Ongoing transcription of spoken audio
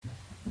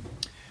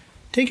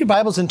Take your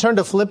Bibles and turn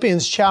to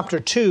Philippians chapter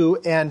 2.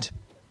 And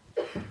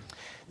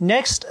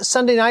next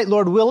Sunday night,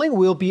 Lord willing,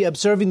 we'll be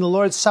observing the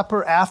Lord's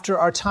Supper after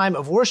our time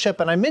of worship.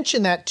 And I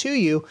mention that to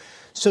you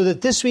so that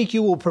this week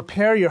you will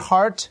prepare your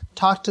heart,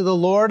 talk to the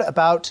Lord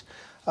about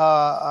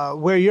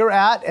where you're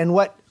at and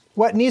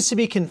what needs to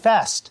be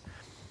confessed.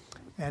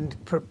 And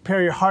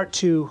prepare your heart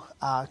to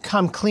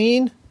come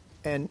clean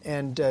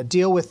and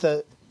deal with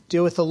the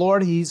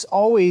Lord. He's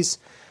always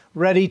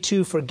ready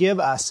to forgive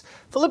us.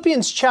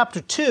 Philippians chapter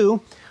 2.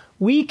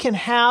 We can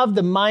have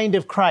the mind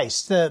of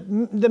Christ.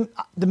 The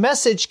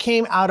message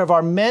came out of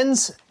our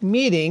men's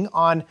meeting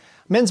on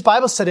men's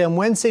Bible study on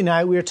Wednesday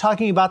night. We were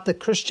talking about the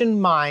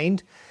Christian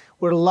mind.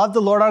 We're to love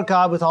the Lord our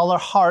God with all our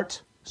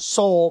heart,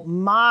 soul,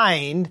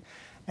 mind,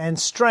 and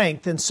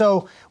strength. And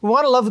so we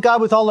want to love God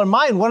with all our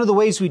mind. One of the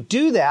ways we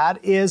do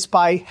that is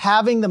by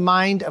having the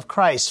mind of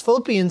Christ.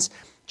 Philippians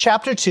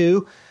chapter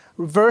 2,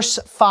 verse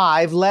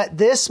 5, let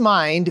this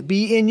mind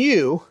be in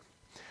you,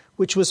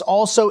 which was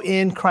also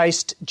in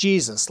Christ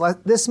Jesus.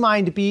 Let this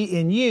mind be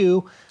in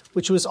you,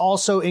 which was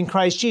also in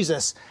Christ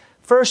Jesus.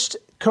 1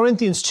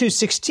 Corinthians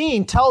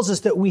 2:16 tells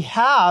us that we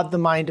have the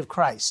mind of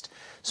Christ.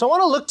 So I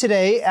want to look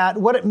today at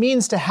what it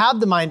means to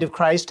have the mind of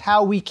Christ,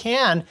 how we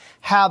can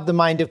have the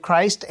mind of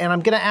Christ, and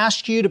I'm going to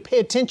ask you to pay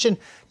attention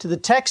to the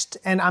text,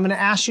 and I'm going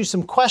to ask you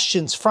some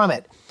questions from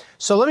it.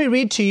 So let me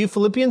read to you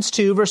Philippians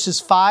 2, verses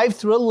 5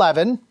 through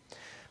 11,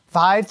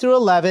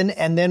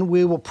 and then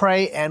we will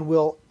pray and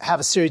we'll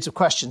have a series of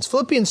questions.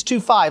 Philippians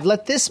 2:5,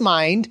 let this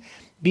mind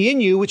be in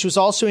you, which was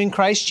also in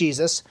Christ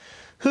Jesus,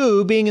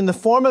 who, being in the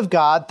form of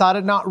God, thought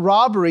it not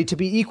robbery to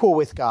be equal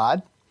with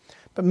God,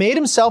 but made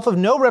himself of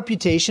no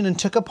reputation and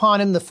took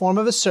upon him the form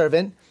of a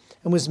servant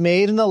and was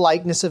made in the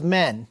likeness of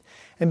men.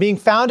 And being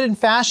found in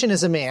fashion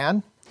as a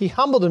man, he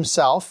humbled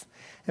himself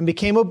and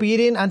became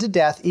obedient unto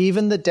death,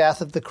 even the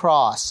death of the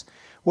cross.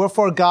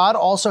 Wherefore God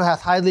also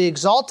hath highly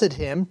exalted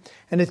him,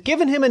 and hath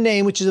given him a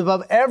name which is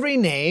above every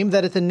name,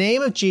 that at the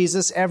name of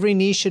Jesus every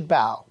knee should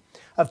bow,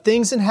 of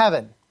things in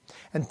heaven,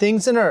 and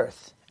things in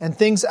earth, and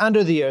things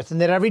under the earth, and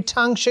that every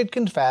tongue should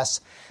confess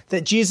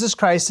that Jesus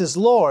Christ is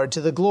Lord, to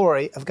the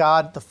glory of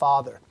God the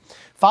Father.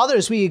 Father,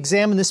 as we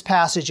examine this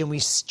passage and we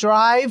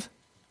seek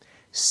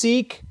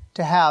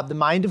to have the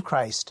mind of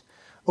Christ,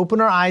 open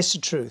our eyes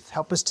to truth.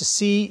 Help us to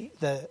see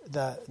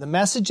the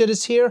message that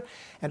is here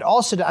and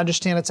also to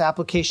understand its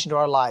application to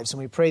our lives.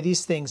 And we pray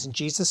these things in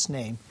Jesus'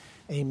 name.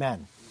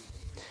 Amen.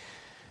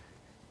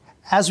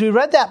 As we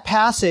read that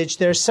passage,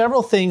 there are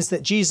several things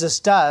that Jesus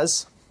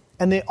does,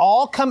 and they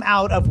all come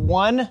out of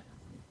one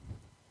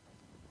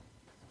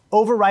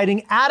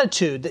overriding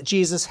attitude that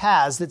Jesus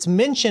has that's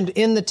mentioned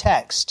in the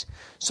text.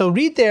 So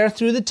read there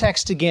through the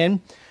text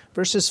again,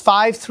 verses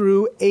 5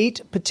 through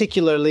 8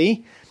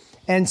 particularly,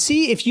 and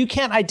see if you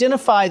can't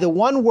identify the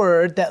one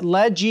word that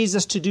led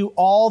Jesus to do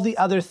all the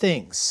other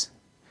things.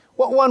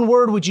 What one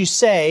word would you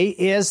say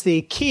is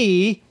the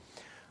key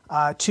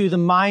to the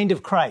mind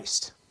of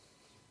Christ?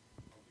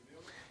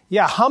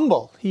 Yeah,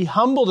 humble. He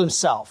humbled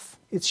himself.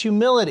 It's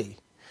humility.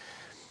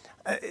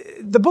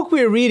 The book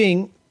we are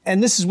reading,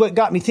 and this is what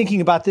got me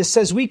thinking about this,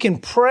 says we can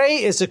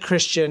pray as a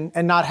Christian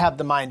and not have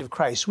the mind of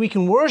Christ. We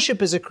can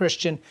worship as a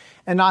Christian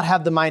and not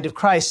have the mind of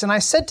Christ. And I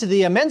said to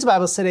the men's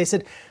Bible today, I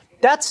said,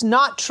 that's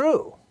not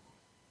true.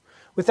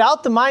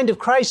 Without the mind of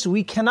Christ,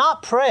 we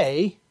cannot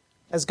pray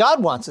as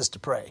God wants us to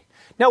pray.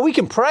 Now, we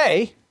can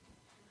pray,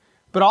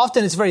 but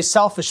often it's very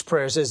selfish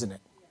prayers, isn't it?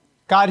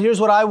 God,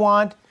 here's what I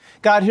want.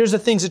 God, here's the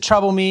things that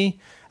trouble me.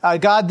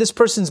 God, this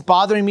person's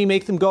bothering me,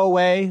 make them go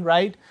away,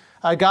 right?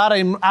 God,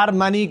 I'm out of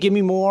money, give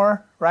me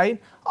more,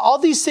 right? All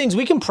these things,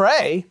 we can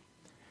pray,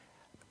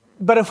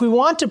 but if we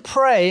want to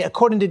pray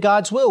according to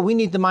God's will, we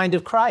need the mind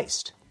of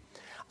Christ.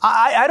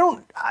 I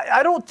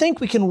don't think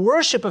we can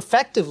worship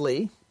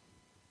effectively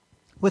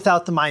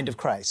without the mind of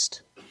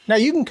Christ. Now,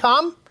 you can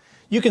come,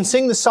 you can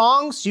sing the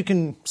songs, you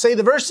can say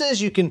the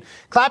verses, you can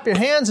clap your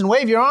hands and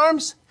wave your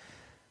arms,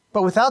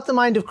 but without the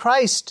mind of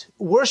Christ,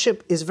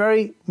 worship is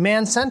very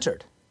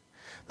man-centered.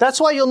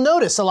 That's why you'll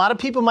notice a lot of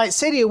people might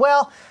say to you,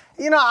 well,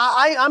 you know,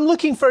 I'm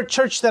looking for a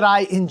church that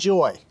I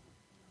enjoy,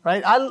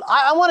 right?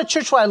 I want a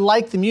church where I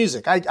like the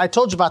music. I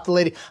told you about the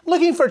lady. I'm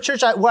looking for a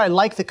church where I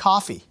like the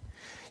coffee.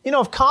 You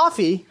know, if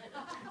coffee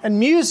and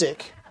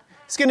music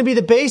is going to be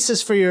the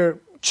basis for your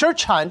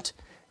church hunt,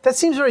 that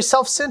seems very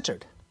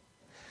self-centered.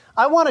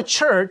 I want a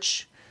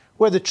church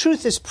where the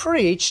truth is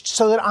preached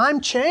so that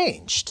I'm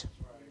changed.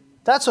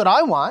 That's what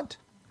I want.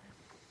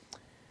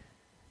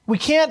 We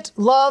can't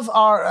love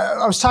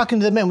I was talking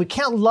to the men, we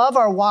can't love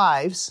our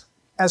wives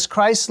as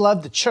Christ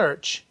loved the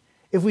church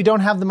if we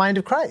don't have the mind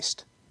of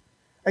Christ.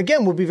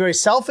 Again, we'll be very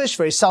selfish,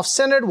 very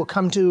self-centered. We'll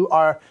come to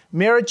our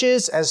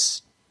marriages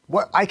as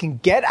what I can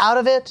get out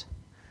of it.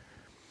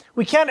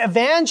 We can't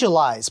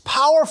evangelize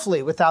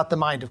powerfully without the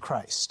mind of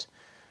Christ.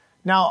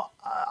 Now,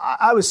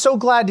 I was so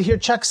glad to hear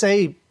Chuck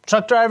say,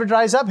 truck driver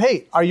drives up,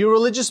 hey, are you a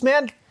religious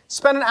man?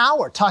 Spend an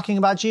hour talking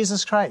about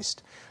Jesus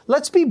Christ.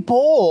 Let's be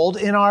bold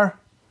in our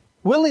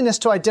willingness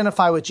to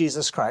identify with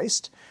Jesus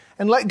Christ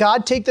and let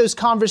God take those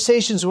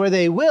conversations where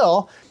they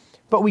will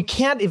But we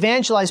can't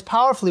evangelize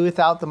powerfully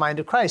without the mind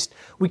of Christ.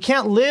 We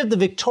can't live the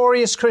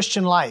victorious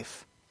Christian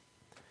life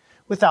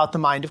without the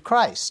mind of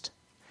Christ.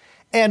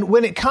 And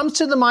when it comes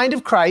to the mind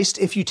of Christ,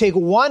 if you take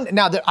one,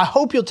 now I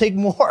hope you'll take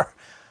more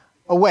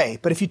away,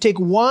 but if you take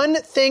one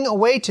thing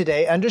away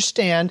today,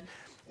 understand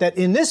that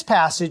in this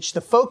passage,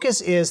 the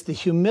focus is the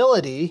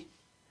humility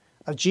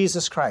of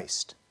Jesus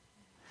Christ.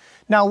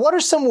 Now, what are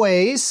some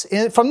ways,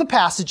 from the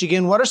passage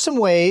again, what are some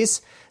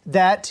ways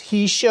that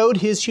he showed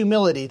his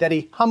humility, that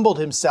he humbled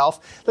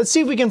himself? Let's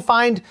see if we can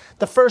find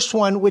the first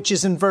one, which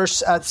is in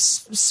verse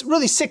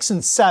really 6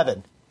 and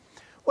 7.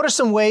 What are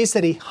some ways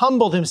that he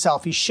humbled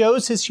himself? He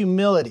shows his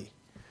humility.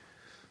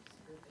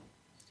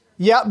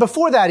 Yeah,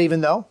 before that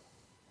even though.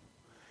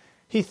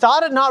 He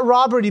thought it not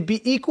robbery to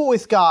be equal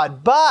with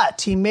God,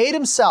 but he made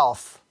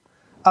himself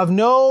of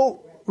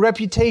no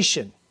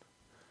reputation.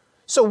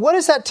 So what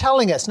is that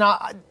telling us?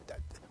 Now,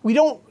 we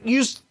don't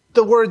use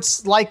the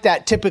words like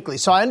that typically,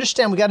 so I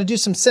understand we got to do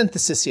some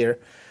synthesis here.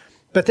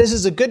 But this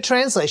is a good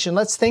translation.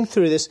 Let's think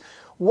through this.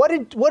 What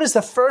is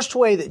the first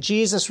way that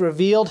Jesus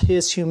revealed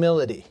his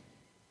humility?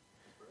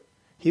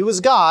 He was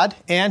God,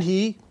 and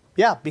he,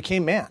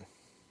 became man.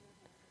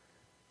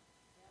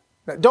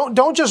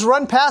 Don't just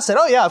run past it.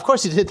 Oh, yeah, of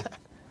course he did that.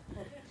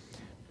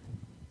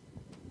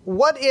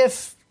 What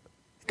if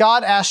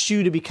God asked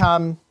you to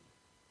become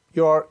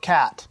your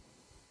cat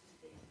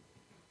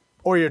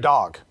or your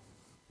dog?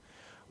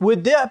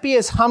 Would that be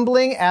as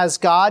humbling as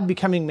God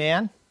becoming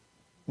man?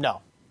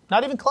 No,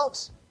 not even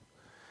close.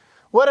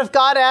 What if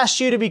God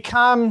asked you to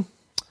become,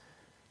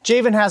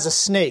 Javen has a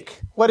snake.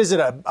 What is it,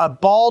 a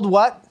bald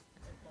what?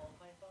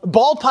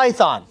 Ball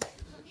python.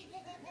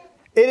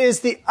 It is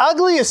the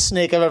ugliest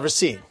snake I've ever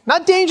seen.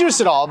 Not dangerous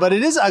at all, but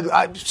it is ugly.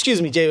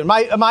 Excuse me, Javen,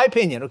 my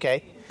opinion,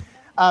 okay?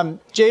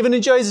 Javen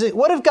enjoys it.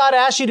 What if God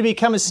asked you to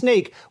become a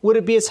snake? Would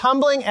it be as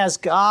humbling as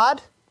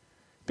God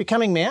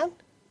becoming man?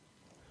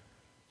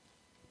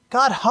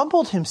 God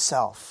humbled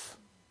himself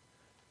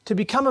to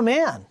become a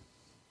man.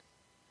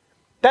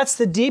 That's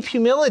the deep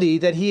humility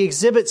that he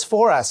exhibits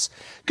for us.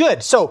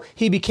 Good. So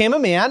he became a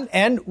man,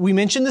 and we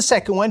mentioned the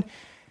second one.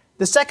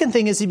 The second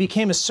thing is he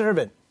became a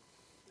servant.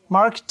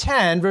 Mark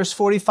 10, verse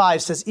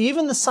 45 says,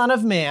 even the Son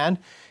of Man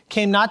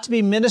came not to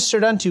be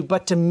ministered unto,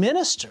 but to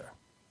minister.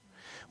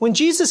 When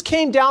Jesus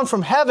came down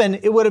from heaven,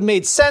 it would have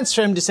made sense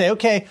for him to say,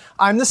 okay,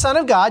 I'm the Son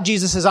of God.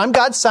 Jesus says, I'm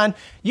God's Son.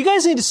 You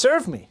guys need to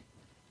serve me.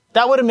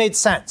 That would have made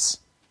sense.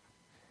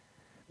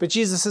 But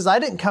Jesus says, I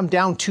didn't come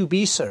down to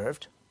be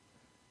served.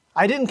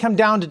 I didn't come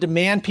down to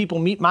demand people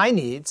meet my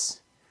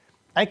needs.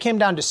 I came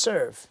down to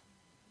serve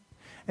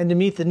and to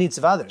meet the needs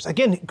of others.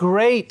 Again,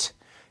 great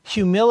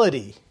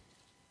humility.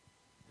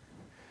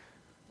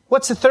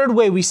 What's the third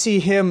way we see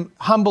him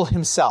humble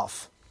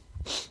himself?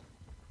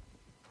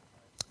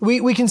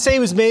 We can say he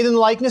was made in the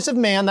likeness of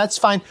man. That's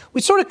fine.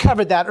 We sort of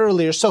covered that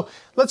earlier. So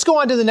let's go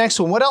on to the next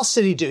one. What else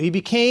did he do? He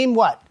became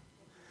what?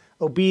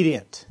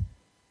 Obedient.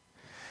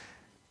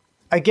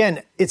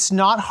 Again, it's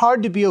not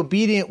hard to be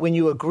obedient when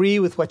you agree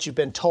with what you've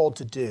been told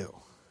to do.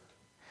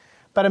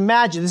 But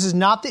imagine, this is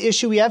not the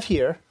issue we have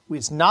here.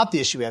 It's not the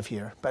issue we have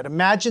here. But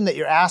imagine that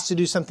you're asked to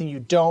do something you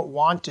don't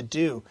want to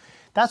do.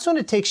 That's when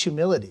it takes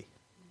humility.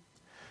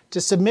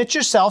 To submit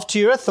yourself to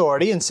your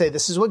authority and say,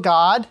 this is what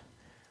God,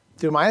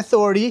 through my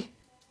authority,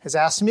 has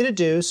asked me to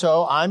do,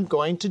 so I'm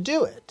going to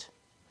do it.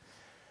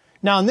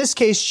 Now, in this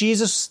case,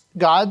 Jesus,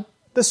 God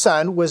the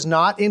Son, was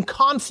not in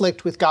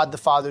conflict with God the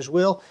Father's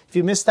will. If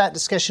you missed that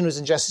discussion, it was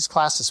in Jesse's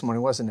class this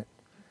morning, wasn't it?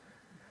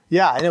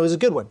 Yeah, and it was a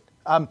good one.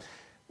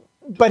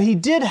 But he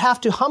did have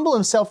to humble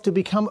himself to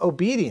become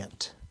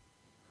obedient.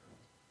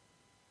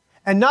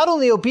 And not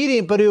only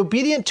obedient, but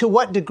obedient to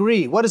what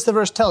degree? What does the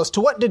verse tell us?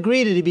 To what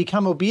degree did he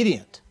become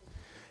obedient?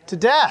 To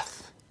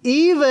death.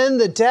 Even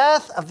the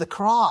death of the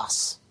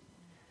cross.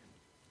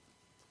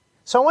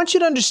 So I want you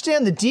to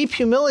understand the deep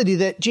humility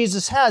that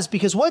Jesus has,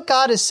 because what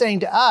God is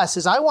saying to us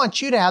is, I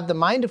want you to have the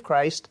mind of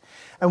Christ.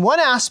 And one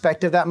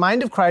aspect of that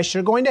mind of Christ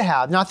you're going to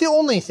have, not the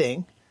only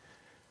thing,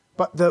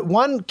 but the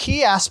one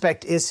key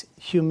aspect is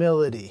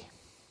humility.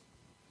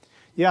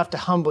 You have to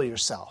humble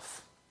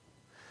yourself.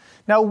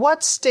 Now,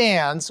 what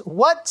stands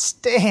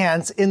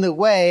in the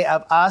way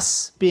of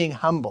us being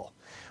humble?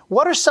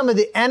 What are some of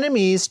the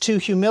enemies to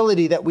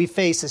humility that we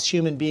face as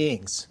human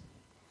beings?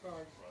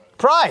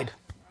 Pride.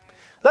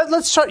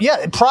 Let's start,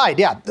 pride,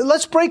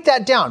 Let's break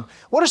that down.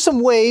 What are some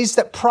ways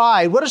that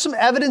what are some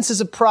evidences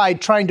of pride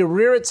trying to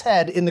rear its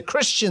head in the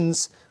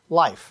Christian's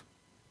life?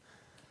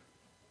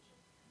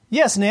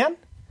 Yes, Nan?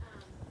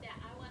 That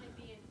I want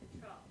to be in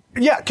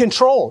control. Yeah,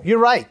 control. You're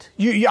right.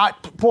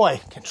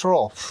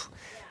 Control.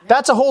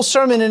 That's a whole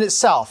sermon in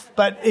itself.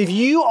 But if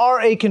you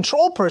are a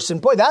control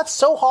person, that's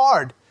so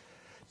hard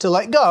to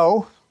let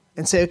go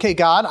and say, okay,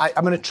 God,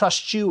 I'm going to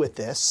trust you with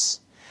this.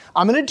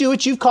 I'm going to do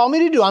what you've called me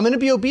to do. I'm going to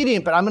be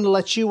obedient, but I'm going to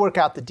let you work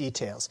out the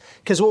details.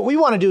 Because what we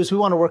want to do is we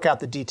want to work out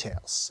the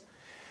details.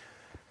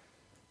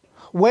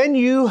 When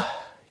you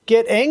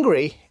get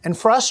angry and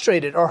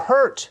frustrated or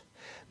hurt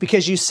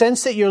because you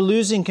sense that you're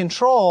losing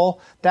control,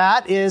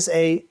 that is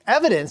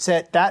evidence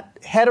that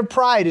head of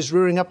pride is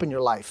rearing up in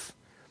your life.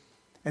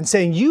 and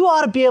saying, you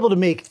ought to be able to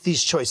make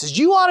these choices.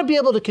 You ought to be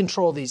able to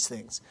control these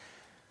things.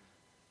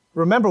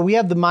 Remember, we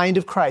have the mind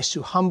of Christ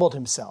who humbled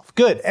himself.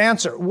 Good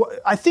answer.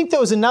 I think there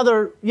was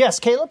another. Yes,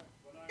 Caleb?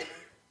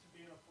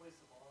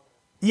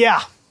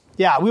 Yeah.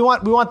 We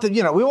want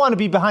to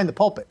be behind the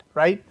pulpit,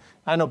 right?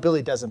 I know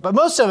Billy doesn't, but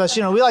most of us,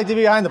 we like to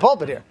be behind the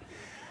pulpit here.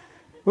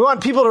 We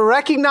want people to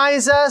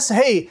recognize us.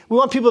 Hey, we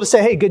want people to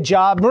say, hey, good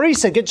job.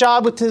 Marisa, good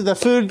job with the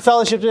food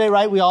fellowship today,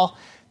 right?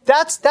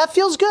 That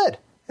feels good.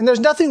 And there's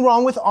nothing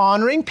wrong with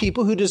honoring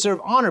people who deserve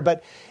honor.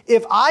 But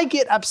if I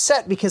get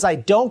upset because I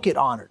don't get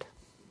honored,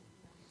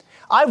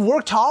 I've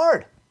worked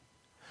hard.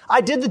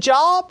 I did the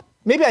job.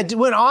 Maybe I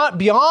went on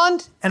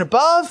beyond and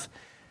above,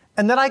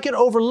 and then I get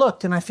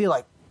overlooked and I feel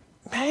like,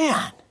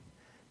 man,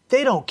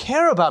 they don't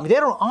care about me. They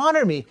don't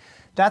honor me.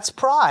 That's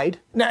pride.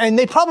 And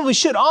they probably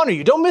should honor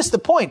you. Don't miss the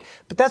point.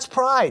 But that's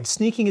pride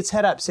sneaking its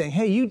head up saying,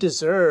 hey, you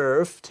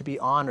deserve to be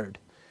honored.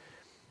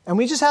 And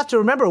we just have to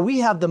remember, we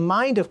have the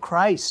mind of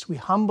Christ. We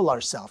humble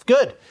ourselves.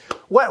 Good.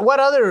 What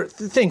other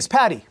things?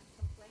 Patty?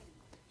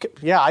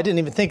 Yeah, I didn't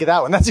even think of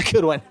that one. That's a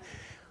good one.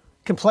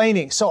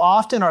 Complaining. So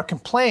often our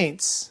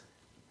complaints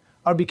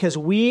are because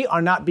we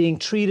are not being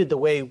treated the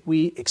way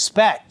we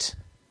expect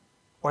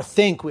or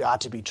think we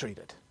ought to be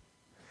treated.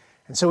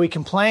 And so we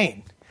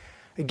complain.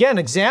 Again,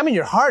 examine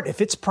your heart. If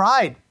it's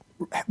pride,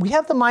 we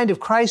have the mind of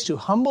Christ who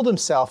humbled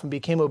himself and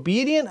became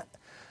obedient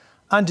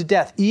unto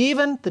death,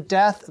 even the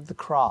death of the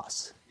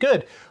cross.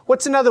 Good.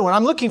 What's another one?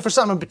 I'm looking for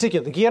something in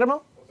particular.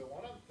 Guillermo? Well, the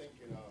one I'm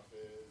thinking of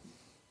is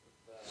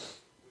that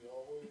we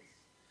always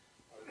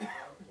are looking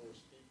towards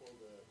people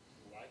that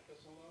like us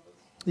and love us.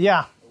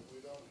 Yeah. But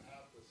we don't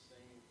have the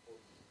same for,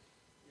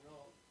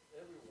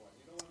 everyone.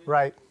 When they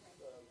Right.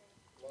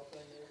 love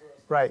their neighbor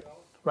as Right.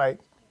 themselves. Right.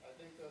 I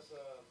think that's,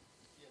 sometimes...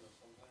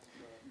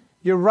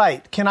 You're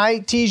right. Can I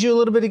tease you a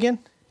little bit again?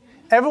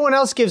 Everyone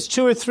else gives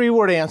 2 or 3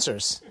 word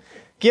answers.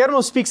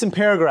 Guillermo speaks in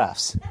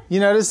paragraphs. You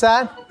notice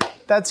that?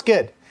 That's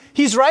good.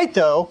 He's right,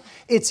 though.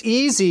 It's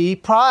easy,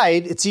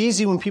 pride, it's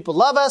easy when people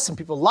love us and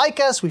people like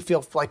us. We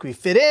feel like we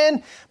fit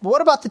in. But what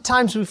about the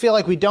times we feel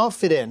like we don't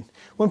fit in?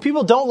 When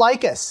people don't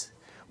like us.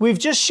 We've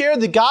just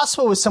shared the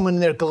gospel with someone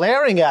and they're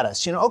glaring at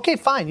us. Okay,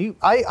 fine.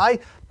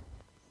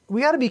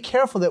 We got to be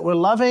careful that we're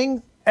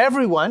loving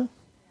everyone,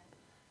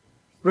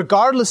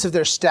 regardless of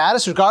their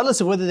status,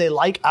 regardless of whether they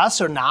like us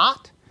or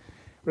not,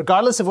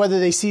 regardless of whether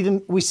we see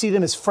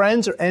them as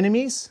friends or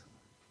enemies.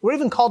 We're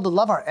even called to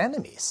love our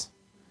enemies.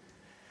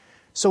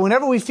 So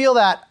whenever we feel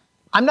that,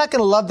 I'm not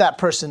going to love that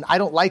person, I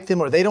don't like them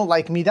or they don't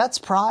like me, that's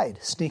pride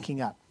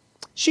sneaking up.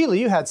 Sheila,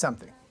 you had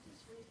something.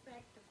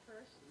 Respect of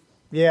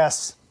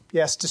persons.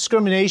 Yes,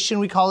 discrimination,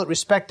 we call it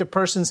respect of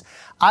persons.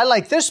 I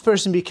like this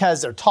person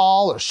because they're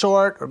tall or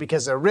short, or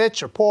because they're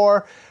rich or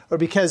poor, or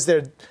because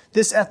they're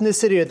this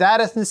ethnicity or that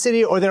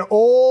ethnicity, or they're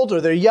old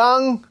or they're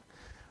young,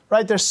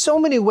 right? There's so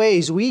many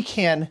ways we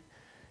can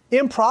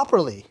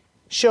improperly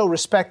show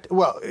respect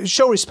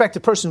to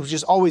persons, which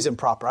is always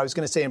improper. I was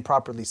going to say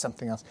improperly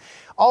something else.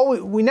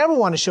 We never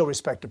want to show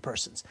respect to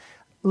persons.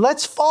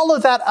 Let's follow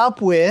that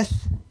up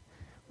with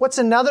what's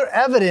another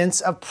evidence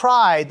of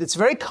pride that's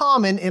very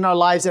common in our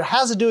lives that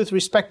has to do with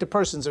respect to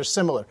persons or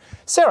similar.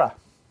 Sarah?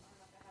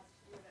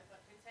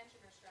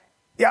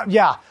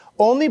 Yeah.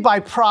 Only by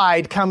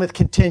pride cometh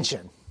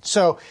contention.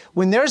 So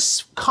when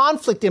there's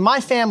conflict in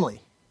my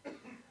family,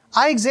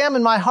 I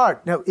examine my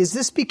heart. Now, is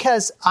this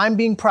because I'm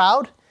being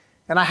proud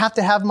and I have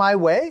to have my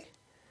way?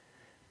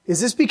 Is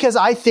this because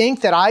I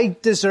think that I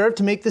deserve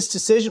to make this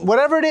decision?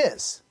 Whatever it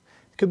is.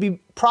 It could be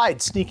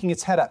pride sneaking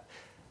its head up.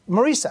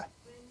 Marisa?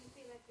 When you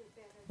feel like you're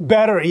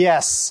better. Better,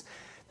 yes.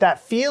 That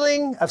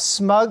feeling of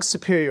smug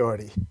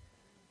superiority.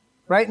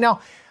 Right?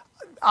 Now,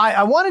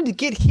 I wanted to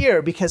get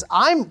here because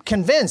I'm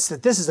convinced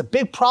that this is a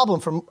big problem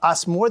for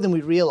us more than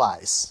we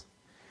realize.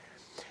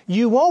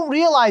 You won't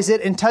realize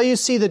it until you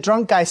see the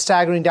drunk guy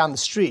staggering down the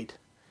street.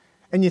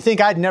 And you think,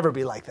 I'd never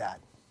be like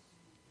that.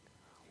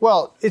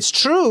 Well, it's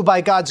true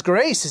by God's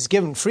grace, He's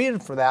given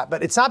freedom for that,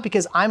 but it's not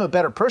because I'm a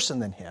better person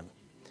than Him.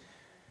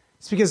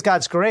 It's because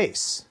God's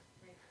grace.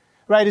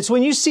 Right? It's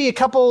when you see a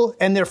couple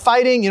and they're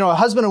fighting, a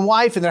husband and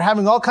wife, and they're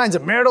having all kinds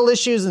of marital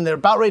issues and they're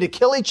about ready to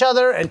kill each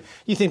other, and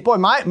you think, boy,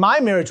 my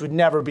marriage would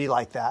never be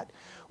like that.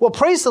 Well,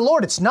 praise the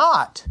Lord, it's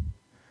not.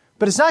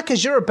 But it's not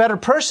because you're a better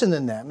person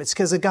than them. It's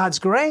because of God's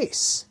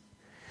grace.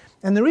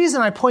 And the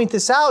reason I point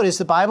this out is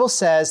the Bible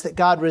says that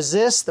God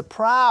resists the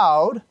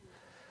proud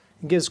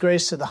and gives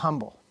grace to the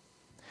humble.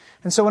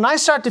 And so when I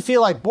start to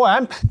feel like,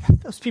 boy,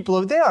 those people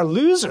over there are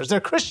losers.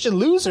 They're Christian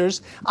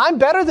losers. I'm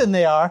better than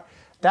they are.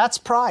 That's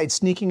pride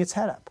sneaking its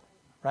head up,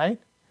 right?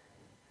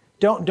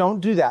 Don't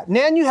do that.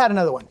 Nan, you had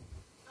another one.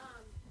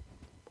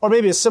 Or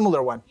maybe a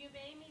similar one. You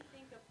made me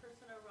think of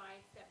personal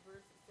rights, that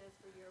verse that says,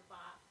 for you're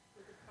bought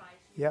with a price,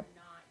 Yep.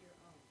 you're not your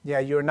own. Yeah,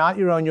 you're not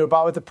your own, you're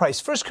bought with a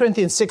price. 1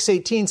 Corinthians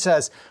 6:18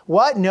 says,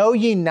 what? Know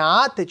ye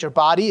not that your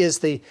body is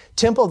the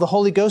temple of the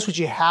Holy Ghost which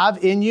you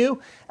have in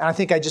you? And I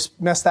think I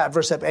just messed that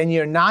verse up. And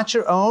you're not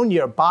your own,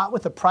 you're bought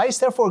with a price.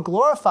 Therefore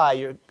glorify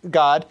your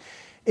God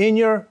in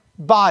your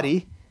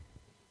body.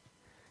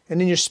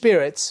 and in your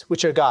spirits,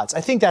 which are God's.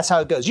 I think that's how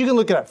it goes. You can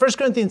look it up. 1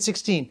 Corinthians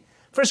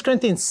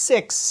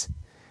 6,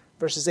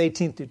 verses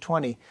 18 through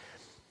 20.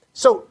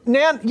 So,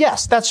 Nan,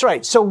 yes, that's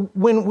right. So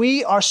when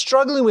we are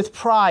struggling with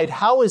pride,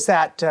 how is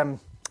that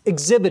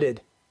exhibited?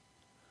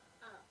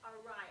 Our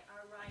right.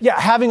 Yeah,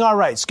 having our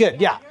rights.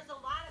 Good, yeah. There's a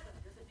lot of them.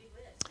 There's a big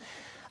list.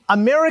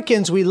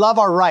 Americans, we love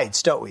our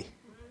rights, don't we?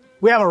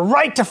 We have a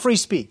right to free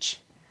speech.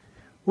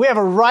 We have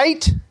a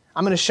right,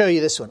 I'm going to show you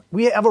this one.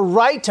 We have a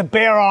right to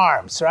bear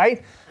arms,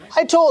 right?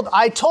 I told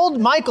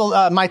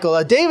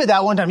David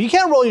that one time, you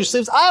can't roll your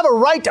sleeves. I have a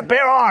right to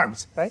bear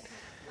arms, right?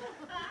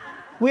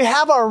 We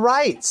have our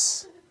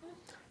rights.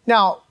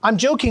 Now, I'm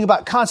joking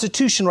about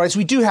constitutional rights.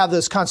 We do have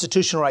those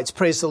constitutional rights,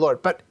 praise the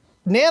Lord. But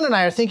Nan and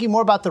I are thinking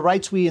more about the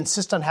rights we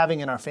insist on having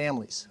in our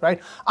families,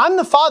 right? I'm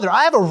the father.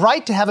 I have a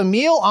right to have a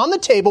meal on the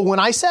table when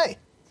I say.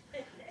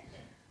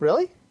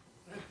 Really?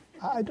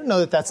 I don't know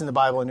that that's in the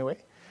Bible anyway.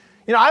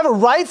 You know, I have a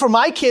right for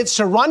my kids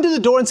to run to the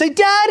door and say,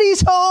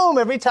 Daddy's home,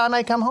 every time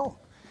I come home.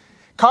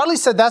 Carly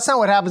said that's not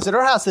what happens at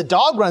her house. The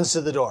dog runs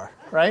to the door,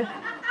 right?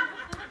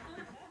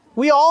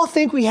 We all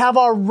think we have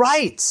our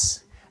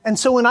rights. And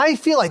so when I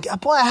feel like,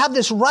 boy, I have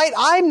this right,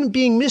 I'm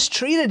being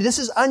mistreated, this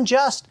is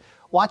unjust,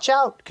 watch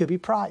out, it could be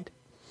pride.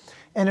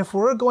 And if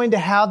we're going to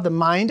have the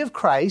mind of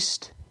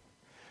Christ,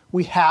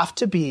 we have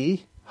to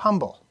be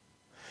humble.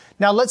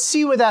 Now let's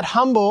see where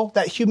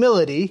that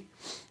humility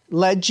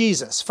led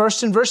Jesus.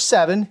 First in verse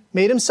 7,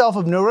 made himself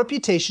of no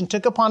reputation,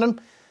 took upon him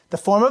the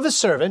form of a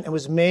servant, and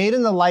was made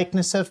in the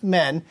likeness of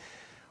men.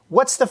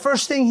 What's the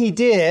first thing he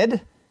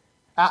did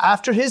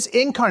after his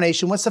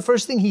incarnation? What's the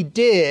first thing he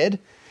did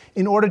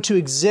in order to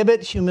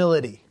exhibit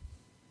humility?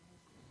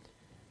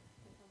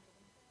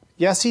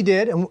 Yes, he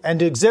did. And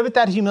to exhibit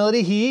that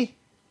humility,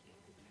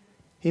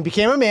 he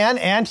became a man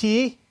and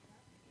he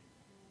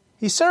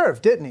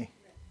served, didn't he?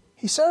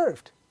 He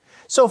served.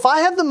 So if I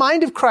have the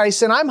mind of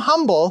Christ and I'm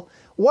humble,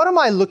 what am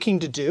I looking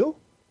to do?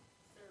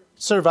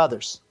 Serve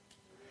others.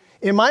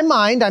 In my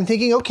mind, I'm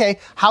thinking, okay,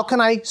 how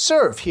can I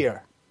serve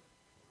here?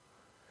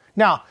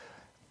 Now,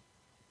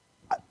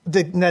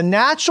 the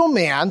natural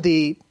man,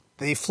 the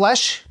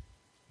flesh,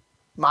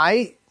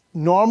 my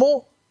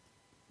normal,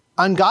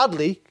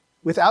 ungodly,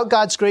 without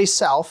God's grace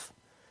self,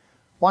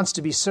 wants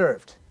to be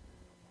served.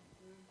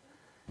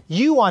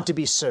 You want to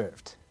be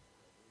served.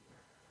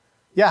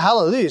 Yeah,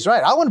 hallelujah is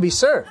right. I want to be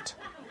served.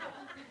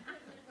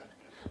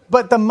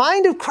 But the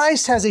mind of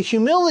Christ has a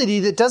humility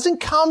that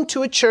doesn't come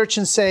to a church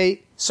and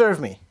say,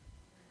 serve me.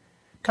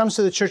 Comes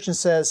to the church and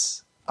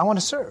says, I want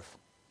to serve.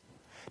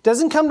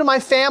 Doesn't come to my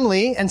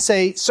family and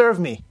say, serve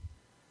me.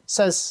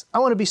 Says, I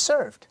want to be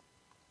served.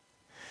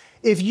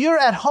 If you're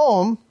at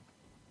home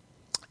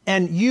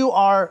and you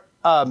are,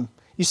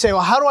 you say,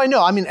 well, how do I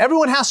know? I mean,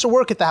 everyone has to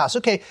work at the house.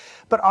 Okay,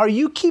 but are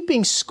you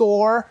keeping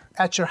score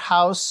at your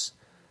house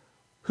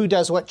who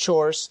does what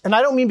chores? And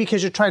I don't mean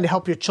because you're trying to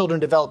help your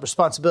children develop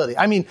responsibility.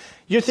 I mean,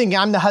 you're thinking,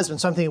 I'm the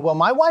husband, so I'm thinking, well,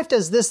 my wife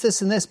does this,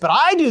 this, and this, but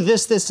I do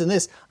this, this, and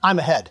this. I'm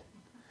ahead.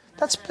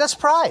 That's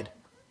pride.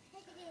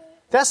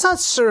 That's not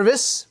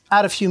service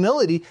out of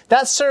humility.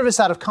 That's service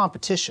out of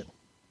competition.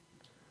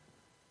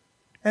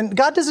 And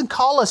God doesn't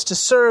call us to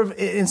serve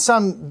in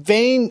some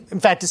vain, in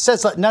fact, it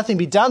says, let nothing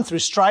be done through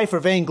strife or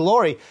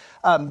vainglory.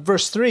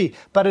 Verse 3,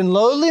 but in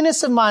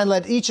lowliness of mind,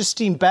 let each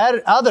esteem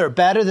other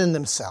better than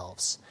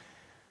themselves.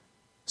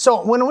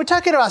 So when we're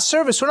talking about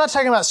service, we're not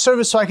talking about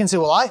service so I can say,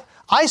 well,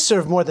 I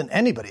serve more than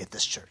anybody at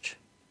this church.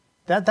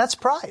 That's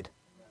pride.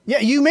 Yeah,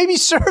 you may be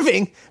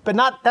serving, but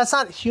that's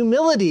not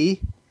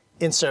humility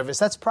in service.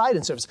 That's pride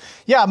in service.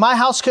 Yeah, my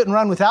house couldn't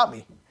run without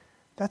me.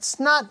 That's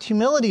not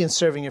humility in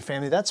serving your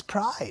family. That's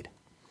pride.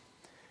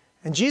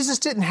 And Jesus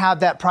didn't have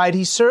that pride.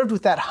 He served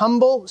with that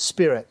humble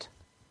spirit.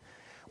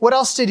 What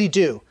else did he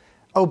do?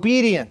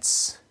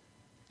 Obedience.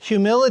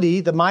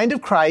 Humility, the mind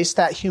of Christ,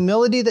 that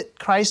humility that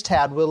Christ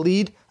had will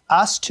lead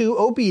us to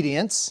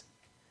obedience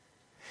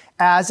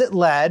as it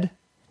led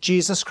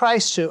Jesus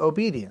Christ to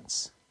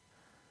obedience.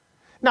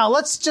 Now,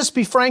 let's just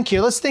be frank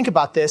here. Let's think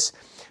about this.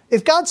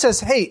 If God says,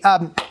 hey,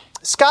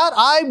 Scott,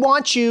 I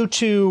want you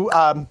to,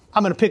 I'm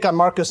going to pick on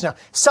Marcos now,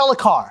 sell a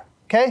car,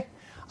 okay?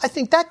 I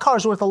think that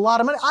car's worth a lot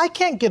of money. I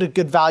can't get a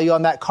good value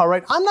on that car,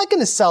 right? I'm not going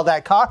to sell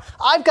that car.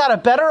 I've got a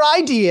better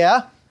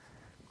idea.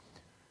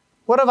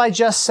 What have I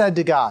just said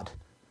to God?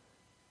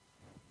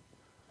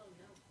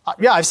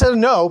 Yeah, I've said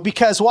no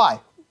because why?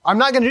 I'm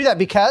not going to do that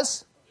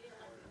because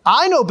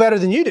I know better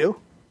than you do,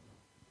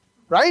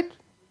 right?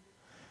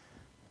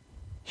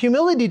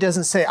 Humility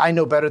doesn't say, I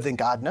know better than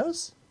God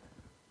knows.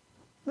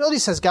 Humility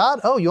says, God,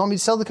 oh, you want me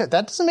to sell the car?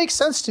 That doesn't make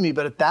sense to me,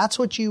 but if that's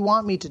what you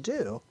want me to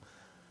do,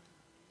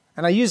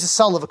 and I use the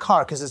sell of a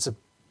car because it's a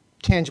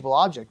tangible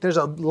object. There's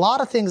a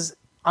lot of things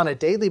on a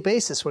daily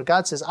basis where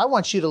God says, I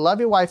want you to love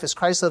your wife as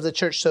Christ loved the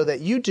church so that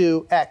you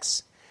do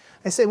X.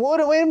 I say,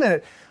 well, wait a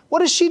minute.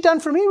 What has she done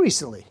for me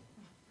recently?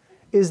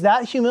 Is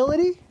that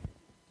humility?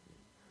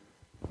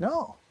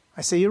 No.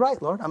 I say, you're right,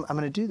 Lord. I'm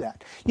going to do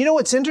that. You know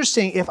what's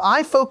interesting? If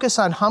I focus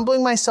on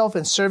humbling myself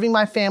and serving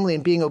my family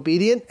and being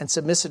obedient and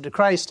submissive to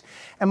Christ,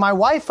 and my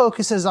wife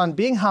focuses on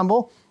being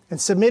humble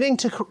and submitting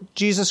to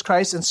Jesus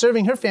Christ and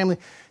serving her family,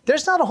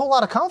 there's not a whole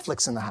lot of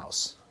conflicts in the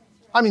house.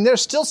 I mean,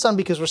 there's still some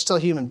because we're still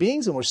human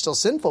beings and we're still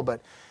sinful,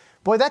 but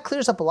boy, that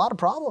clears up a lot of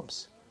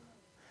problems.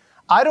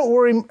 I don't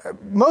worry.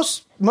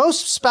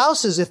 Most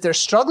spouses, if they're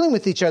struggling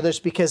with each other, it's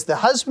because the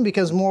husband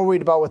becomes more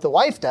worried about what the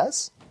wife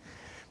does.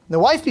 The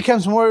wife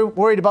becomes more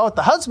worried about what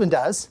the husband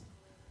does,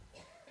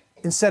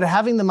 instead of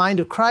having the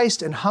mind of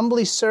Christ and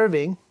humbly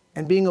serving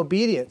and being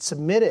obedient,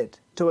 submitted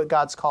to what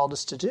God's called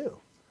us to do.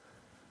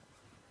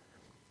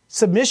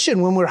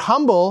 Submission, when we're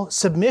humble,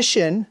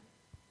 submission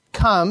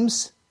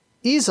comes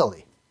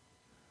easily.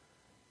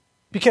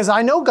 Because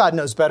I know God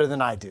knows better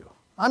than I do.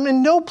 I'm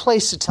in no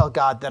place to tell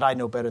God that I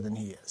know better than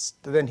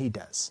He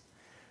does.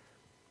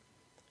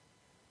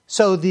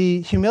 So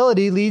the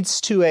humility leads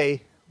to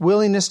a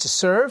willingness to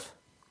serve.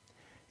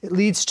 It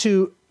leads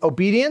to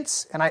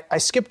obedience. And I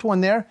skipped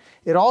one there.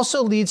 It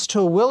also leads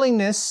to a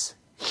willingness,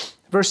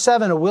 verse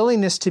 7, a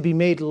willingness to be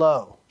made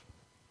low.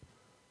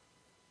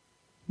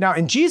 Now,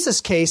 in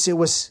Jesus' case, it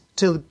was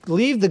to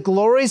leave the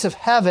glories of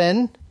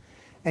heaven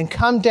and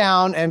come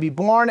down and be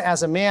born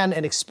as a man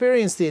and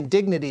experience the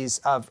indignities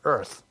of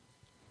earth.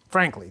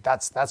 Frankly,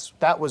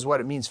 that was what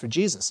it means for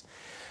Jesus.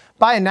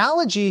 By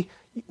analogy,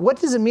 what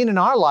does it mean in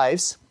our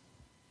lives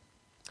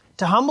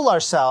to humble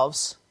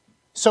ourselves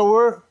so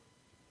we're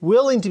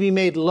willing to be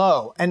made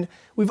low? And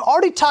we've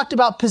already talked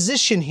about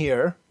position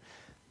here,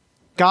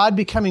 God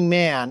becoming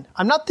man.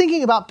 I'm not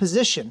thinking about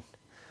position.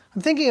 I'm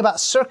thinking about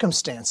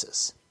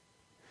circumstances.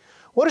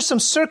 What are some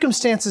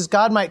circumstances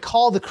God might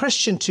call the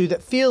Christian to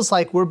that feels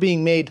like we're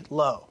being made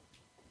low?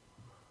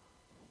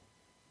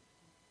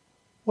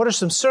 What are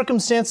some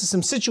circumstances,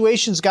 some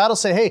situations God will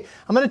say, hey,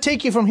 I'm going to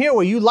take you from here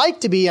where you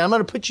like to be, and I'm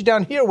going to put you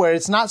down here where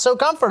it's not so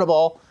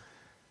comfortable.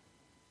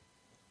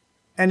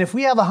 And if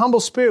we have a humble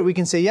spirit, we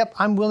can say, yep,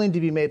 I'm willing to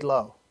be made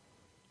low.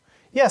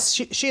 Yes,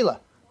 Sheila.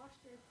 Wash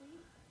their feet.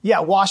 Yeah,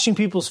 washing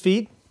people's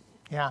feet.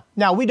 Yeah.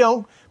 Now, we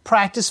don't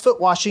practice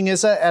foot washing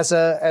as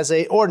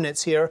a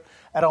ordinance here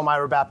at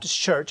Elmira Baptist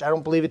Church. I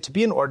don't believe it to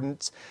be an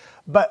ordinance.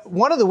 But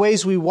one of the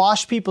ways we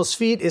wash people's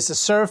feet is to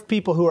serve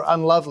people who are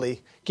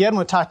unlovely.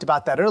 Guillermo talked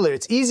about that earlier.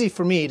 It's easy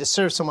for me to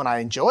serve someone I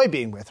enjoy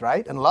being with,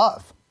 right? And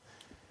love.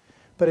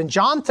 But in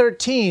John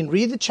 13,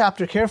 read the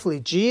chapter carefully.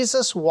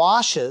 Jesus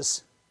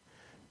washes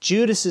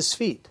Judas's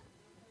feet,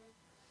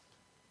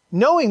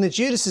 knowing that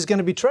Judas is going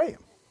to betray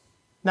him.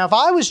 Now, if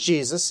I was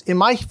Jesus, in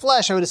my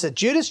flesh, I would have said,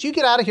 Judas, you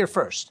get out of here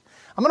first.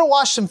 I'm going to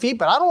wash some feet,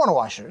 but I don't want to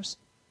wash yours.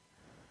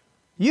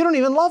 You don't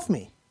even love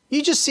me.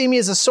 You just see me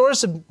as a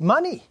source of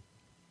money.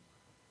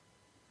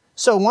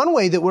 So one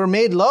way that we're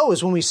made low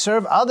is when we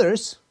serve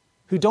others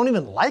who don't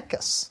even like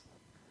us.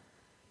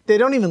 They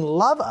don't even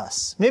love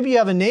us. Maybe you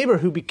have a neighbor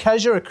who,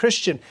 because you're a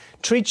Christian,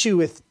 treats you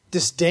with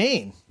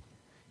disdain.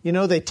 You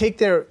know, they take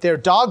their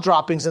dog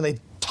droppings and they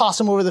toss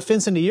them over the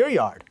fence into your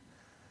yard.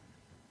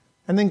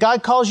 And then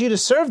God calls you to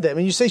serve them.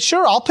 And you say,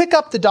 sure, I'll pick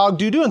up the dog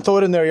doo-doo and throw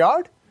it in their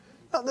yard.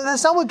 No,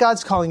 that's not what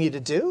God's calling you to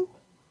do.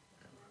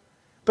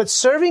 But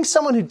serving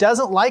someone who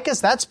doesn't like us,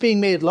 that's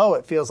being made low,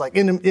 it feels like,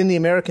 in the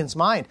American's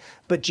mind.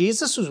 But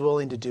Jesus was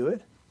willing to do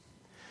it.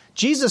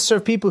 Jesus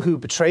served people who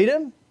betrayed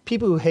him,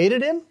 people who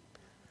hated him.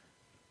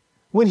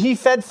 When he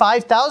fed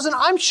 5,000,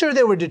 I'm sure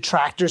there were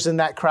detractors in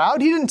that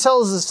crowd. He didn't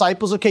tell his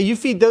disciples, okay, you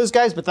feed those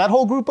guys, but that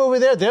whole group over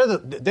there,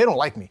 they don't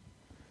like me.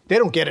 They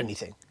don't get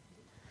anything.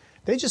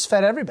 They just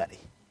fed everybody.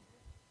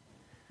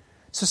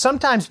 So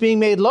sometimes being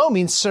made low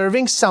means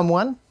serving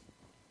someone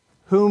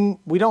whom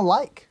we don't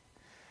like.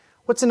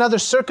 What's another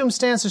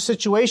circumstance or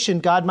situation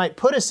God might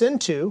put us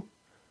into,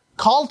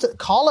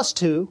 call us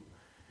to,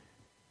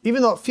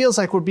 even though it feels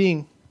like we're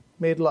being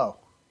made low?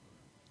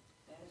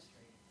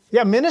 Ministry.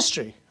 Yeah,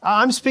 ministry.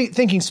 I'm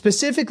thinking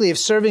specifically of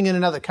serving in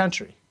another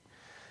country.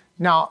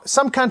 Now,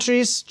 some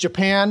countries,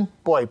 Japan,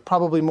 boy,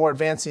 probably more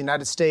advanced than the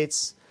United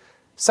States.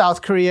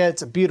 South Korea,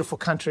 it's a beautiful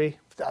country.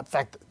 In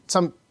fact,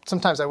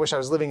 sometimes I wish I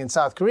was living in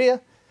South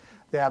Korea.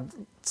 They have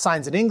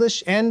signs in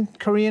English and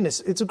Korean.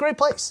 It's a great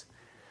place.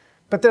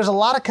 But there's a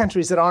lot of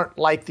countries that aren't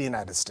like the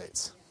United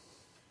States.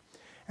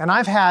 And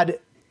I've had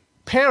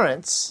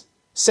parents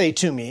say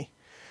to me,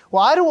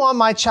 well, I don't want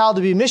my child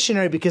to be a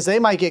missionary because they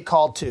might get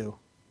called too.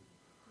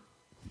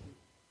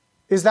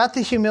 Is that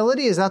the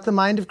humility? Is that the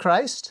mind of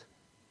Christ?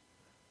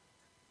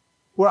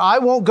 Where I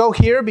won't go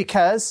here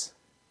because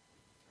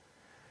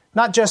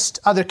not just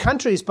other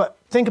countries, but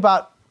think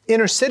about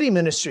inner city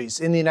ministries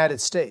in the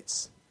United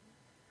States.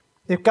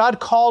 If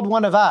God called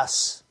one of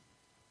us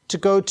to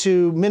go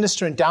to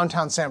minister in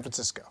downtown San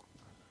Francisco,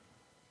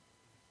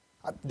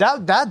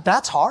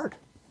 that's hard.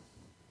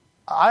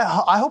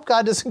 I hope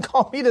God doesn't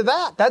call me to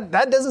that.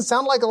 That doesn't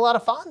sound like a lot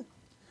of fun.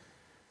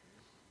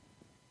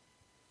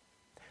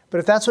 But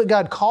if that's what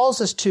God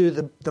calls us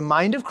to, the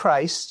mind of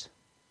Christ,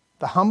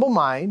 the humble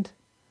mind,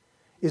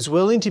 is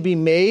willing to be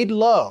made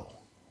low.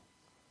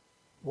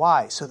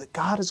 Why? So that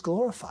God is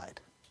glorified.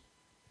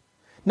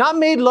 Not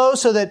made low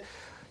so that,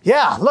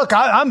 yeah, look,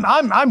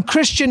 I'm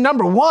Christian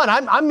number one.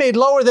 I'm made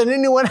lower than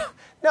anyone.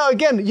 No,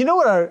 again, you know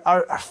what?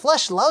 Our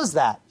flesh loves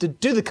that, to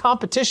do the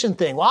competition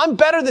thing. Well, I'm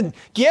better than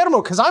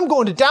Guillermo because I'm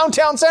going to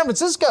downtown San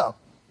Francisco.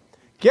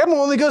 Guillermo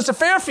only goes to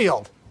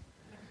Fairfield.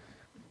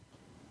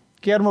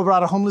 Guillermo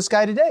brought a homeless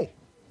guy today.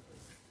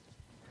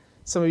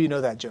 Some of you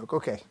know that joke.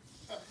 Okay.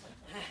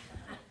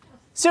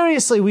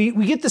 Seriously, we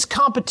get this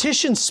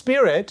competition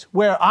spirit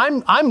where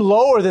I'm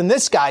lower than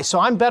this guy, so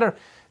I'm better.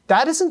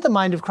 That isn't the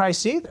mind of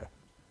Christ either.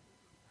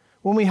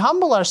 When we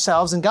humble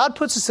ourselves and God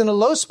puts us in a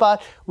low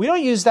spot, we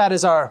don't use that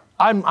as our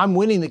I'm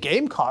winning the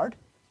game card.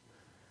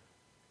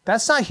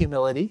 That's not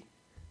humility.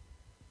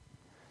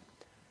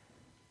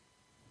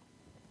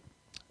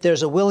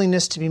 There's a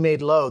willingness to be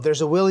made low.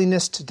 There's a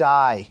willingness to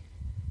die.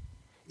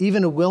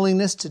 Even a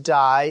willingness to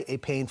die a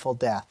painful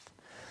death.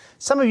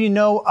 Some of you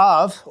know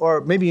of,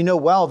 or maybe you know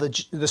well,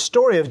 the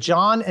story of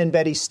John and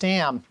Betty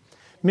Stam,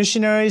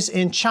 missionaries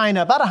in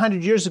China about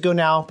 100 years ago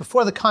now,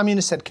 before the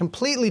communists had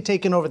completely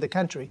taken over the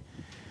country.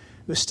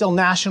 It was still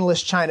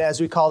nationalist China, as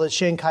we called it.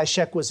 Chiang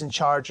Kai-shek was in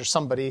charge, or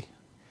somebody,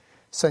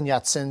 Sun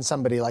Yat-sen,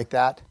 somebody like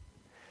that.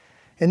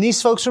 And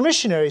these folks were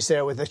missionaries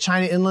there with the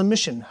China Inland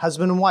Mission,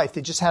 husband and wife.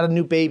 They just had a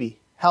new baby.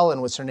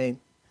 Helen was her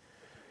name.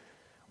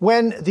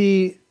 When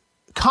the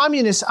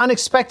communists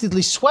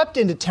unexpectedly swept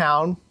into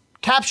town,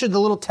 captured the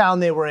little town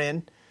they were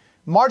in,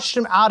 marched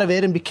them out of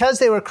it, and because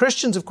they were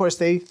Christians, of course,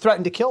 they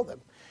threatened to kill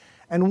them.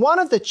 And one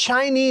of the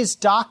Chinese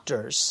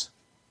doctors,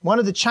 one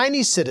of the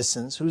Chinese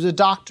citizens, who's a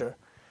doctor,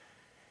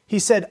 he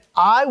said,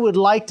 I would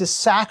like to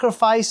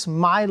sacrifice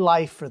my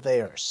life for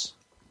theirs.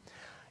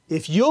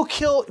 If you'll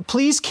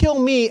please kill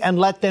me and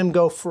let them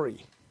go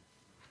free.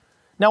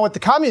 Now what the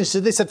communists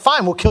did, they said,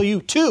 fine, we'll kill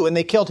you too, and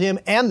they killed him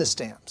and the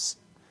Stams.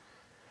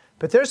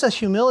 But there's a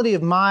humility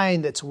of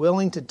mind that's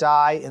willing to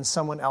die in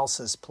someone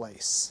else's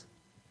place.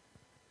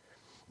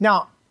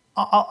 Now,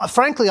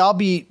 frankly, I'll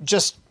be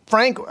just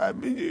frank,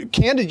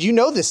 candid. You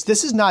know this.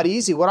 This is not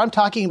easy. What I'm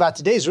talking about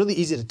today is really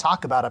easy to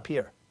talk about up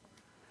here.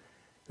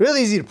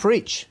 Really easy to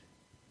preach.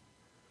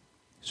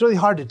 It's really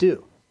hard to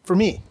do. For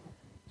me,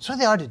 it's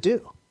really hard to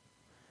do.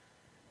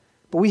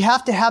 But we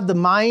have to have the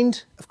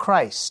mind of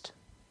Christ.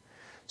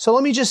 So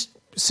let me just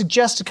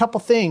suggest a couple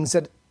things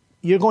that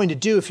you're going to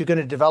do if you're going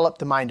to develop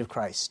the mind of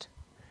Christ.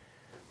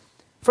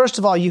 First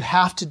of all, you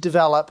have to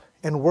develop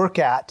and work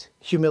at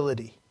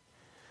humility.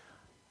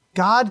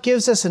 God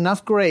gives us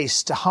enough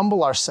grace to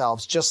humble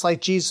ourselves just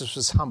like Jesus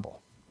was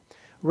humble.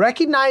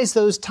 Recognize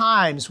those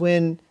times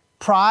when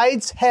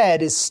pride's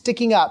head is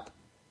sticking up,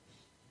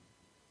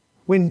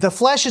 when the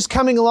flesh is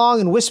coming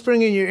along and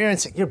whispering in your ear and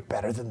saying, you're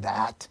better than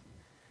that.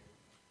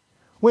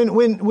 When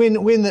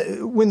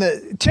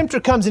the tempter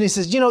comes and he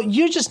says,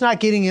 you're just not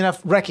getting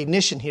enough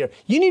recognition here.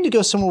 You need to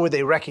go somewhere where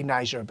they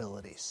recognize your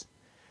abilities.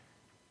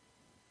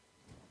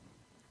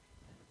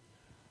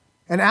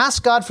 And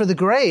ask God for the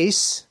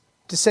grace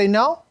to say,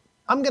 no,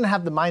 I'm going to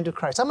have the mind of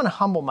Christ. I'm going to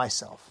humble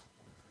myself.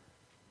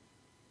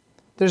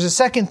 There's a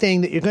second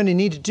thing that you're going to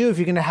need to do if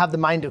you're going to have the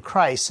mind of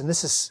Christ, and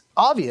this is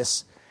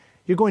obvious.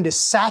 You're going to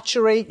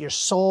saturate your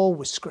soul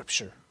with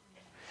Scripture.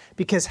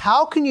 Because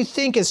how can you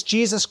think as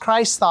Jesus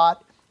Christ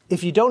thought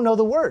if you don't know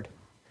the Word?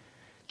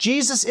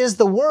 Jesus is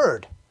the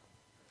Word.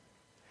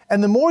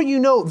 And the more you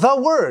know the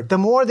Word, the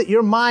more that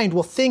your mind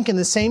will think in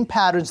the same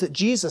patterns that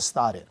Jesus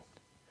thought in.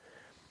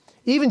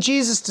 Even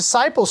Jesus'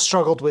 disciples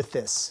struggled with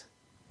this.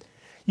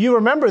 You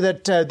remember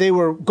that they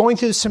were going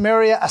through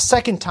Samaria a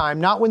second time,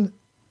 not when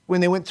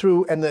they went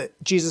through and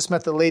Jesus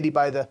met the lady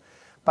by the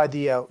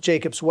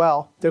Jacob's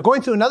well. They're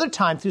going through another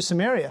time through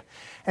Samaria.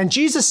 And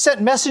Jesus sent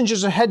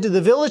messengers ahead to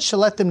the village to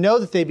let them know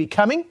that they'd be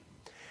coming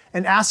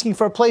and asking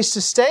for a place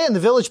to stay. And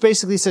the village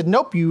basically said,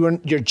 nope, you're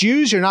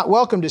Jews, you're not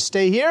welcome to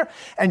stay here.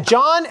 And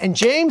John and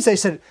James, they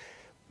said,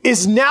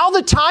 is now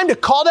the time to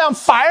call down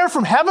fire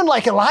from heaven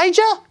like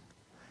Elijah?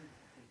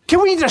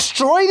 Can we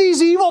destroy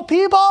these evil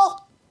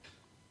people?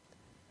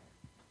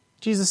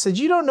 Jesus said,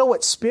 you don't know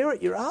what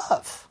spirit you're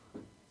of.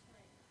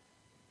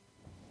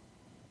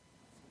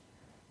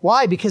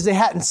 Why? Because they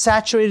hadn't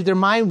saturated their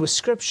mind with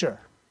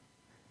Scripture.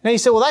 Now you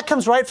say, well, that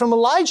comes right from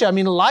Elijah. I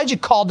mean, Elijah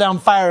called down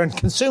fire and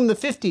consumed the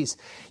 50s.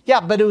 Yeah,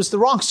 but it was the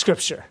wrong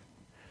Scripture.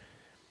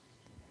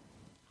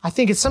 I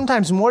think it's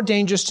sometimes more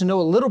dangerous to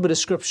know a little bit of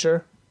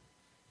Scripture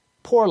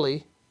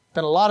poorly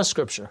than a lot of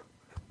Scripture.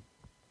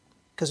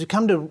 Because we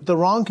come to the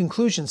wrong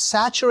conclusion.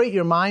 Saturate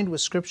your mind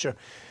with Scripture.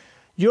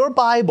 Your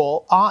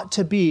Bible ought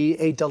to be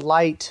a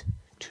delight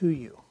to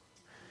you.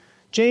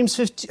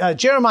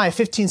 Jeremiah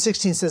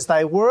 15:16 says,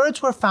 thy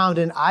words were found,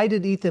 and I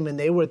did eat them, and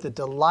they were the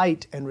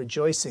delight and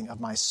rejoicing of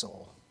my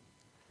soul.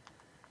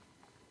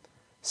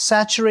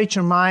 Saturate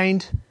your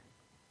mind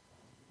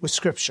with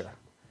Scripture.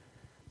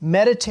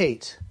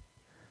 Meditate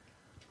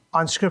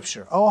on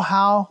Scripture. Oh,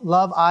 how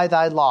love I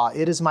thy law.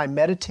 It is my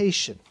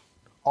meditation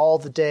all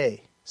the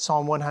day.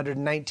 Psalm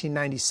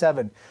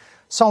 119:97.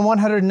 Psalm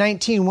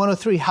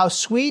 119:103. How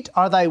sweet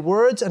are thy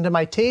words unto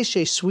my taste,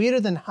 yea, sweeter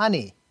than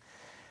honey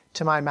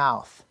to my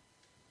mouth.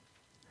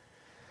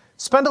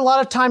 Spend a lot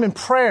of time in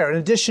prayer in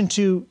addition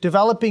to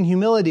developing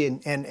humility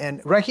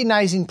and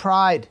recognizing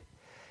pride,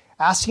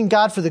 asking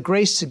God for the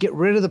grace to get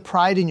rid of the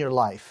pride in your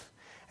life.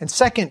 And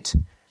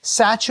second,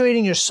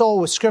 saturating your soul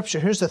with Scripture.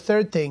 Here's the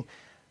third thing.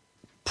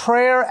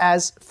 Prayer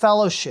as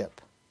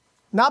fellowship.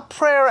 Not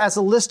prayer as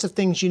a list of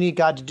things you need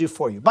God to do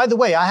for you. By the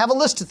way, I have a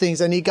list of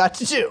things I need God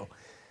to do.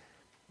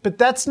 But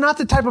that's not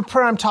the type of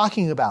prayer I'm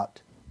talking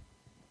about.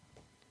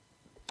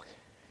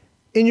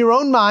 In your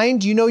own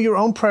mind, you know your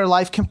own prayer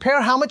life.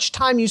 Compare how much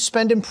time you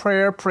spend in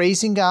prayer,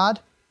 praising God,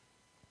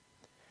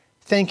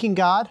 thanking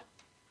God,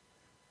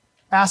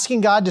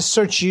 asking God to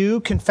search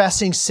you,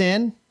 confessing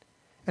sin,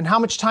 and how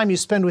much time you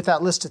spend with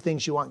that list of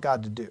things you want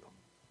God to do.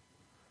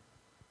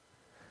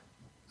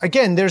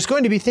 Again, there's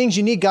going to be things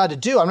you need God to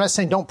do. I'm not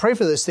saying don't pray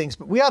for those things,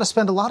 but we ought to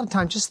spend a lot of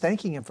time just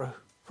thanking Him for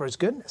His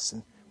goodness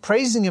and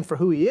praising Him for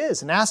who He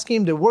is and asking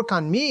Him to work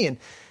on me and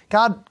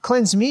God,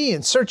 cleanse me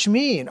and search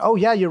me. And oh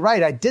yeah, you're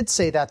right. I did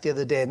say that the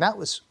other day and that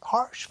was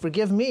harsh.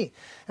 Forgive me.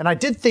 And I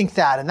did think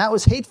that and that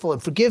was hateful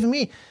and forgive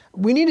me.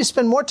 We need to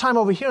spend more time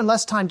over here and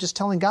less time just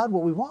telling God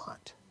what we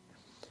want.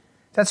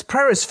 That's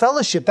prayer as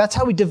fellowship. That's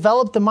how we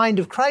develop the mind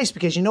of Christ,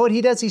 because you know what He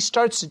does? He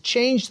starts to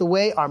change the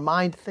way our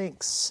mind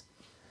thinks.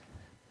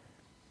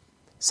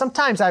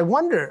 Sometimes I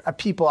wonder at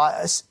people,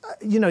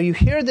 you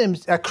hear them,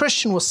 a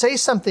Christian will say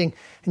something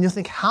and you'll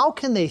think, how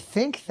can they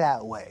think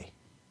that way?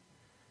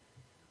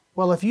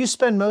 Well, if you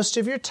spend most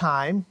of your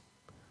time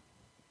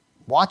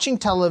watching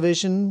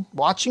television,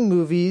 watching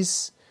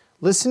movies,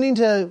 listening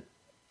to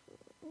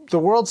the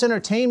world's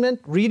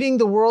entertainment, reading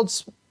the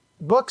world's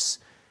books,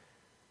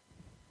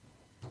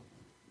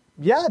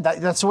 yeah,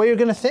 that's the way you're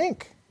going to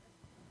think.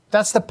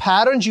 That's the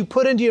patterns you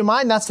put into your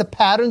mind. That's the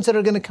patterns that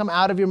are going to come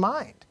out of your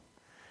mind.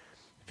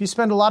 If you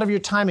spend a lot of your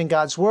time in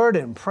God's Word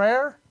and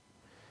prayer,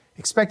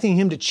 expecting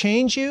Him to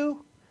change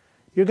you,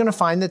 you're going to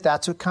find that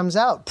that's what comes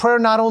out. Prayer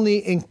not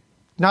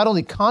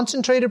only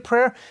concentrated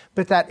prayer,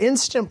 but that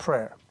instant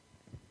prayer.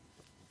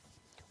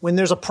 When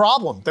there's a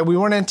problem that we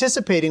weren't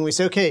anticipating, we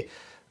say, okay,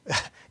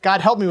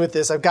 God help me with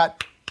this. I've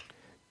got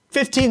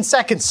 15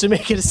 seconds to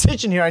make a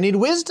decision here. I need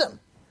wisdom.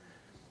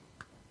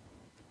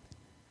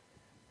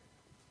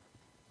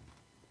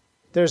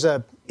 There's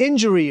an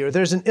injury or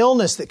there's an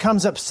illness that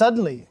comes up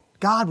suddenly.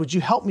 God, would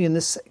you help me in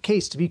this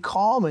case to be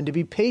calm and to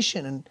be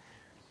patient? And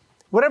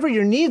whatever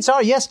your needs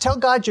are, yes, tell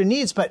God your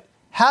needs, but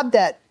have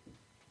that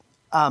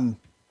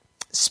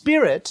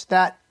spirit,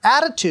 that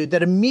attitude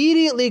that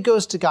immediately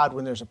goes to God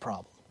when there's a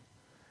problem.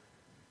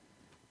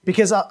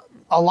 Because a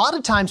lot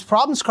of times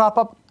problems crop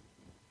up.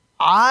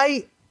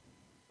 I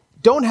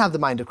don't have the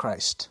mind of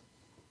Christ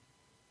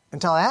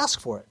until I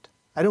ask for it.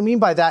 I don't mean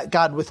by that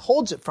God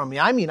withholds it from me.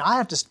 I mean, I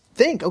have to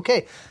think,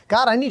 okay,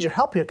 God, I need your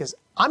help here because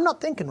I'm not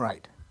thinking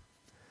right.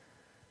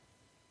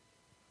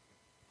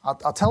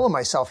 I'll tell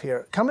myself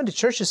here, coming to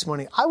church this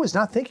morning, I was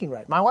not thinking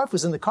right. My wife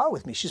was in the car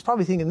with me. She's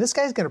probably thinking, this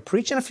guy's going to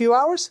preach in a few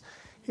hours?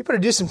 He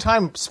better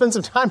spend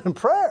some time in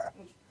prayer.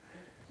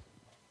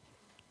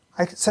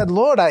 I said,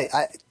 Lord,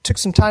 I took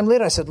some time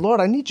later. I said, Lord,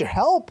 I need your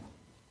help.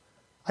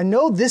 I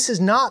know this is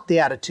not the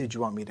attitude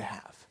you want me to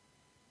have.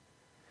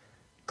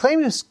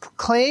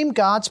 Claim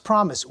God's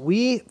promise.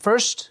 1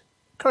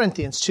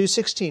 Corinthians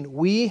 2:16,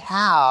 we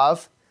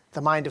have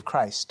the mind of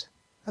Christ.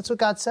 That's what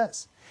God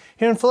says.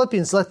 Here in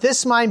Philippians, let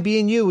this mind be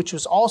in you, which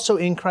was also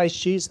in Christ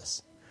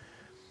Jesus.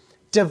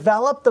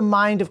 Develop the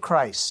mind of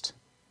Christ.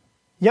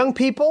 Young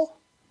people,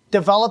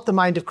 develop the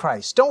mind of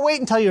Christ. Don't wait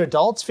until you're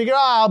adults. Figure,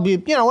 I'll be,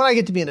 when I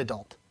get to be an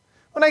adult.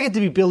 When I get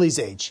to be Billy's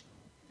age.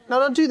 No,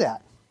 don't do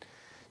that.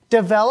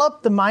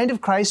 Develop the mind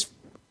of Christ.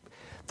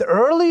 The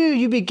earlier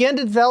you begin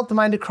to develop the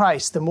mind of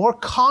Christ, the more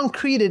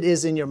concrete it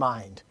is in your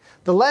mind.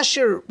 The less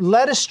you're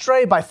led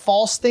astray by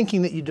false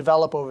thinking that you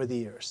develop over the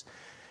years.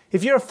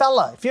 If you're a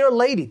fella, if you're a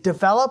lady,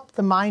 develop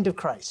the mind of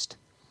Christ.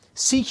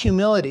 Seek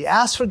humility.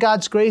 Ask for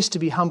God's grace to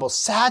be humble.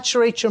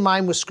 Saturate your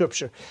mind with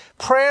Scripture.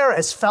 Prayer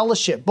as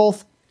fellowship,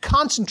 both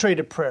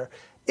concentrated prayer,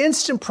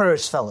 instant prayer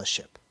as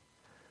fellowship.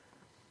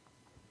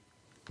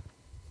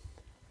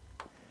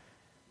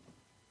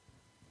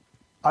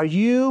 Are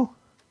you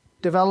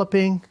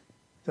developing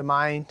the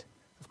mind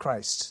of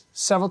Christ?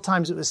 Several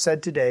times it was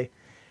said today,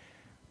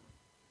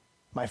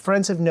 my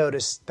friends have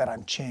noticed that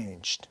I'm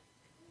changed.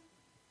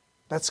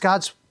 That's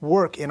God's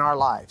work in our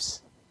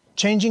lives,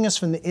 changing us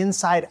from the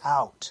inside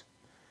out.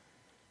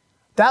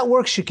 That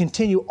work should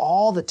continue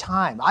all the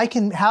time. I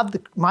can have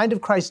the mind of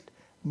Christ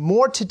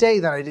more today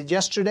than I did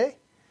yesterday.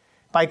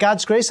 By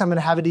God's grace, I'm going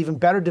to have it even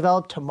better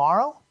developed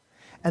tomorrow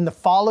and the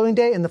following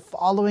day and the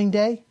following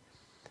day.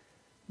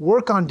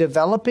 Work on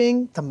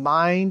developing the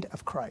mind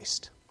of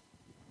Christ.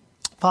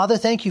 Father,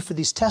 thank you for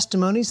these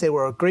testimonies. They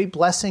were a great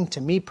blessing to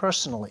me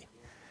personally.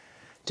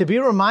 To be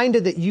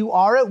reminded that you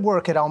are at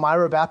work at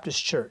Elmira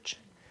Baptist Church.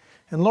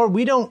 And Lord,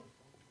 we don't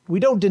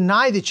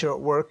deny that you're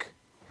at work.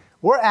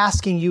 We're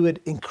asking you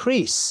would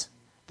increase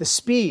the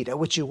speed at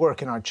which you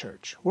work in our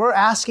church. We're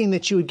asking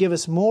that you would give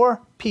us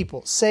more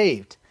people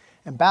saved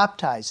and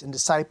baptized and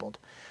discipled.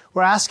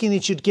 We're asking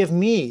that you'd give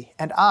me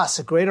and us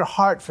a greater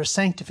heart for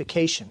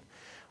sanctification.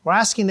 We're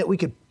asking that we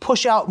could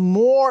push out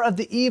more of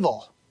the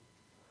evil.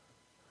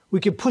 We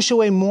could push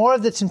away more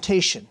of the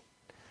temptation.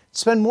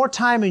 Spend more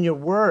time in your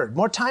word,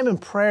 more time in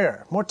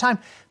prayer, more time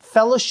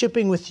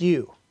fellowshipping with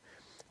you.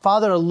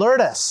 Father,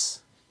 alert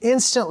us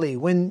instantly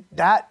when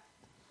that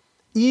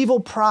evil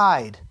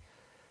pride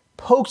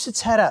pokes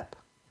its head up,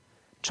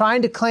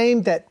 trying to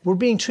claim that we're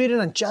being treated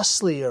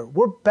unjustly, or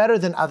we're better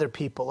than other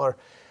people,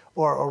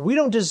 or we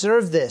don't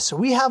deserve this, or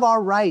we have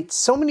our rights.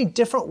 So many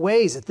different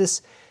ways that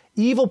this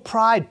evil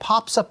pride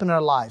pops up in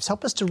our lives.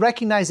 Help us to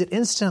recognize it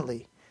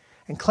instantly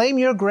and claim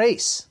your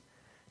grace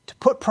to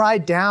put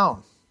pride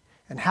down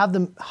and have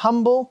the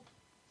humble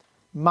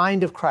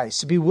mind of Christ,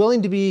 to be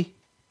willing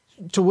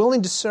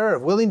to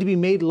serve, willing to be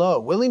made low,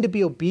 willing to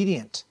be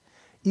obedient,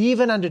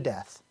 even unto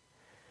death.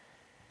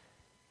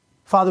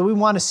 Father, we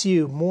want to see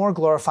you more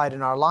glorified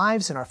in our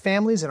lives, in our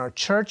families, in our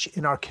church,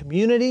 in our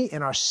community,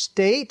 in our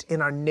state,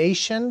 in our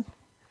nation.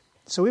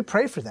 So we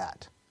pray for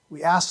that.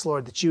 We ask,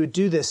 Lord, that you would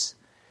do this.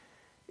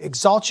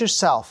 Exalt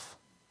yourself.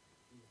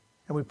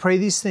 And we pray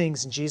these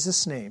things in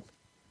Jesus' name.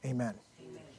 Amen.